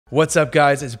What's up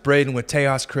guys, it's Braden with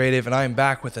Tejas Creative and I am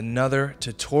back with another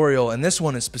tutorial, and this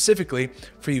one is specifically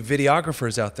for you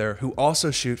videographers out there who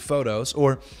also shoot photos,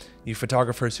 or you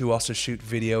photographers who also shoot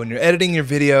video, and you're editing your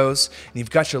videos and you've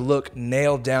got your look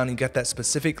nailed down, you've got that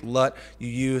specific LUT you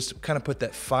use to kind of put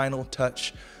that final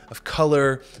touch of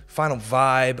color, final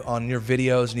vibe on your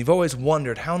videos, and you've always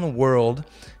wondered, how in the world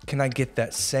can I get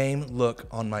that same look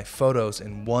on my photos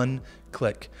in one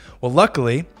click? Well,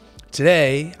 luckily,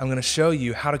 today, I'm going to show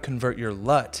you how to convert your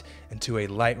LUT into a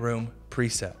Lightroom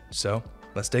preset. So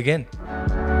let's dig in.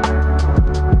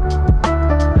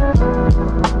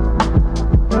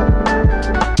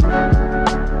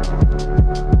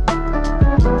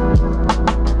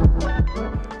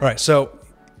 All right, so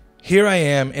here I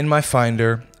am in my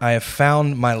Finder. I have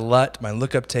found my LUT, my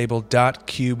lookup table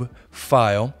 .cube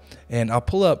file, and I'll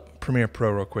pull up Premiere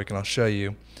Pro real quick and I'll show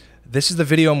you. This is the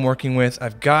video I'm working with.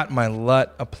 I've got my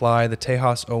LUT applied, the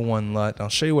Tejas 01 LUT. I'll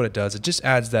show you what it does. It just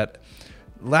adds that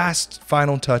last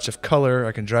final touch of color.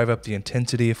 I can drive up the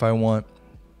intensity if I want.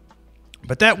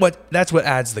 But that's what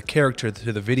adds the character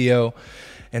to the video.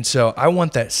 And so I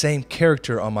want that same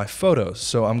character on my photos.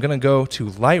 So I'm gonna go to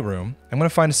Lightroom. I'm gonna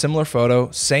find a similar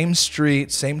photo, same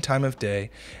street, same time of day,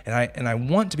 and I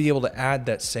want to be able to add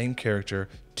that same character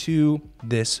to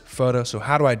this photo. So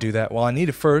how do I do that? Well, I need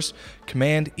to first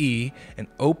Command E and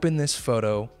open this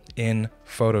photo in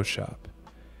Photoshop.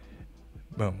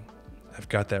 Boom, I've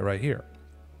got that right here.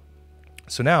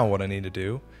 So now what I need to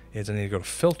do is I need to go to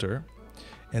Filter,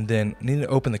 and then I need to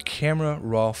open the Camera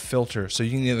Raw Filter. So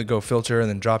you can either go Filter and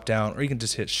then drop down, or you can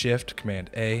just hit Shift, Command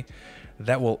A.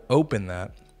 That will open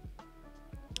that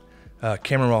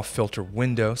Camera Raw Filter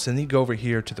window. So then you go over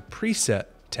here to the Preset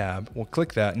tab. We'll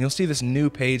click that, and you'll see this new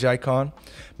page icon.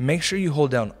 Make sure you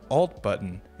hold down Alt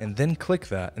button and then click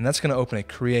that, and that's going to open a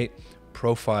Create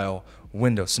Profile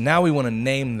window. So now we want to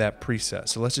name that preset.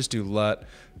 So let's just do LUT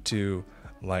to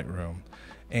Lightroom.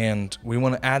 And we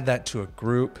want to add that to a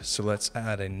group, so let's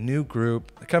add a new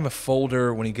group, kind of a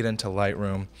folder when you get into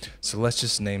Lightroom. So let's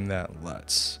just name that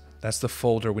LUTs. That's the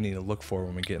folder we need to look for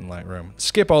when we get in Lightroom.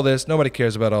 Skip all this, nobody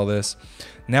cares about all this.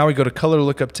 Now we go to Color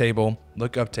Lookup Table.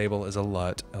 Lookup Table is a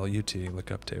LUT, L-U-T,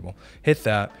 Lookup Table. Hit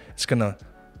that, it's gonna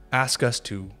ask us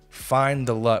to find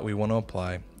the LUT we want to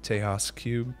apply, Tejas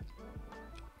Cube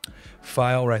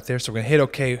file right there. So we're gonna hit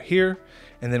OK here,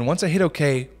 and then once I hit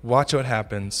OK, watch what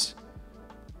happens.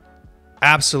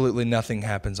 Absolutely nothing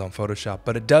happens on Photoshop,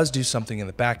 but it does do something in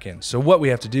the back end. So what we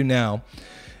have to do now,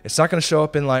 it's not going to show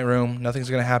up in Lightroom, nothing's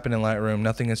going to happen in Lightroom,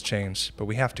 nothing has changed, but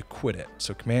we have to quit it.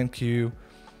 So Command Q,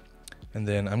 and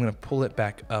then I'm going to pull it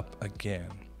back up again.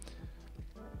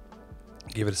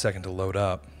 Give it a second to load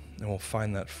up, and we'll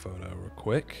find that photo real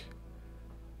quick.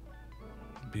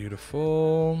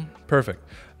 Beautiful, perfect.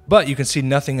 But you can see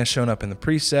nothing has shown up in the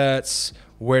presets.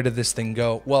 Where did this thing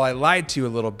go? Well, I lied to you a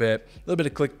little bit of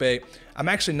clickbait. I'm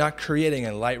actually not creating a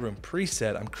Lightroom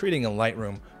preset, I'm creating a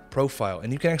Lightroom profile.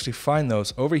 And you can actually find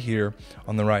those over here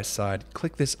on the right side.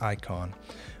 Click this icon.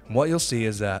 And what you'll see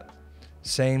is that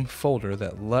same folder,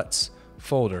 that LUTs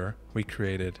folder we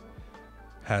created,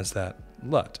 has that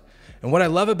LUT. And what I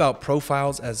love about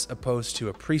profiles as opposed to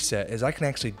a preset is I can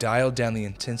actually dial down the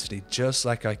intensity just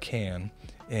like I can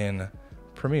in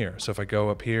Premiere. So if I go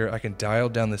up here, I can dial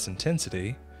down this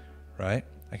intensity, right?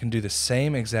 I can do the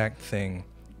same exact thing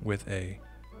with a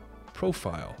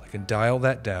profile. I can dial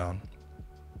that down,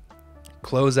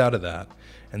 close out of that,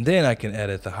 and then I can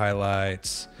edit the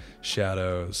highlights,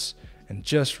 shadows, and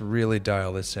just really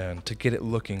dial this in to get it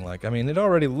looking like, it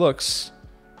already looks,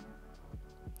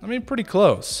 pretty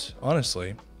close,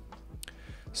 honestly.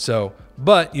 So,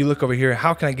 but you look over here,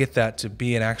 how can I get that to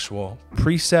be an actual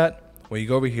preset? Well, you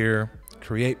go over here,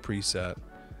 Create Preset.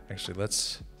 Actually,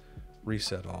 let's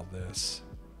reset all this.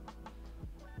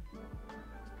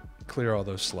 Clear all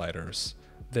those sliders.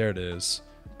 There it is.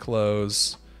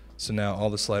 Close. So now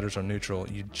all the sliders are neutral.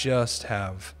 You just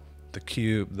have the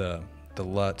cube, the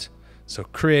LUT. So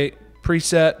Create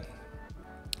Preset.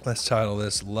 Let's title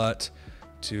this LUT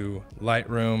to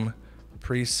Lightroom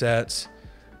Preset.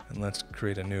 And let's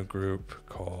create a new group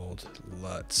called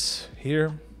LUTs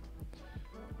here.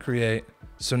 Create.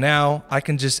 So now I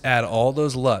can just add all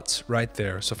those LUTs right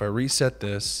there. So if I reset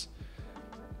this,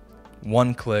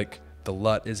 one click, the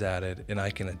LUT is added, and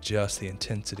I can adjust the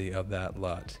intensity of that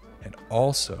LUT and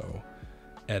also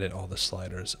edit all the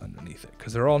sliders underneath it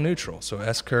because they're all neutral. So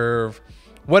S-curve,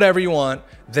 whatever you want,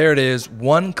 there it is.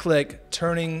 One click,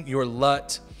 turning your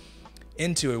LUT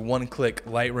into a one-click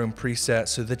Lightroom preset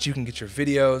so that you can get your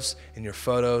videos and your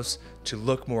photos to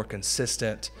look more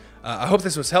consistent I hope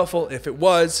this was helpful. If it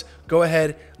was, go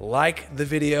ahead, like the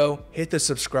video, hit the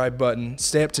subscribe button,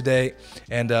 stay up to date,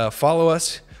 and follow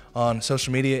us on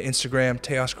social media, Instagram,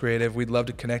 Teos Creative. We'd love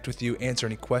to connect with you, answer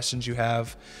any questions you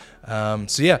have.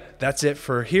 So yeah, that's it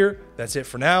for here. That's it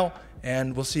for now,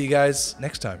 and we'll see you guys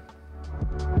next time.